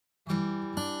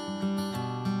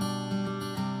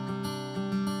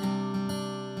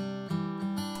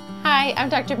Hi, I'm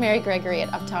Dr. Mary Gregory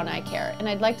at Uptown Eye Care, and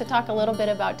I'd like to talk a little bit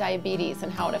about diabetes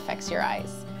and how it affects your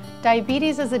eyes.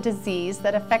 Diabetes is a disease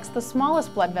that affects the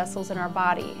smallest blood vessels in our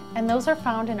body, and those are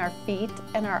found in our feet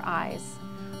and our eyes.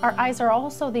 Our eyes are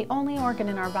also the only organ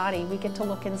in our body we get to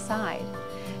look inside.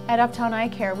 At Uptown Eye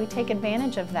Care, we take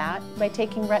advantage of that by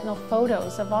taking retinal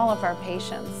photos of all of our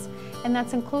patients, and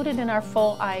that's included in our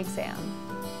full eye exam.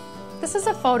 This is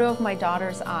a photo of my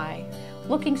daughter's eye.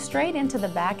 Looking straight into the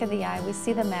back of the eye, we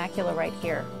see the macula right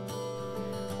here.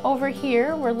 Over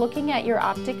here, we're looking at your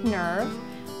optic nerve.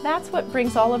 That's what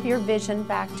brings all of your vision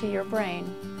back to your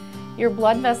brain. Your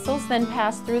blood vessels then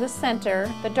pass through the center.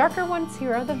 The darker ones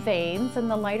here are the veins, and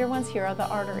the lighter ones here are the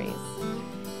arteries.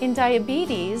 In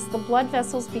diabetes, the blood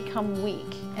vessels become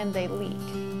weak and they leak.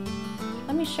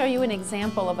 Let me show you an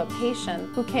example of a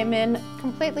patient who came in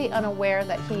completely unaware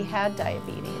that he had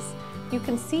diabetes. You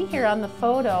can see here on the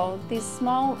photo, these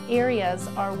small areas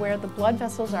are where the blood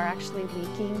vessels are actually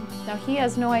leaking. Now he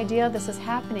has no idea this is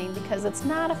happening because it's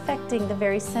not affecting the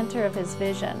very center of his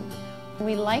vision.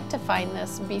 We like to find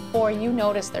this before you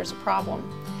notice there's a problem.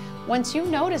 Once you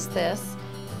notice this,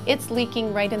 it's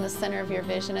leaking right in the center of your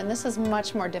vision, and this is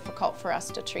much more difficult for us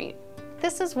to treat.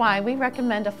 This is why we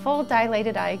recommend a full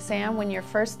dilated eye exam when you're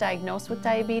first diagnosed with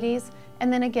diabetes,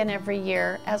 and then again every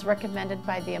year as recommended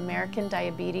by the American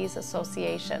Diabetes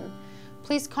Association.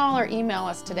 Please call or email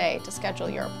us today to schedule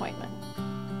your appointment.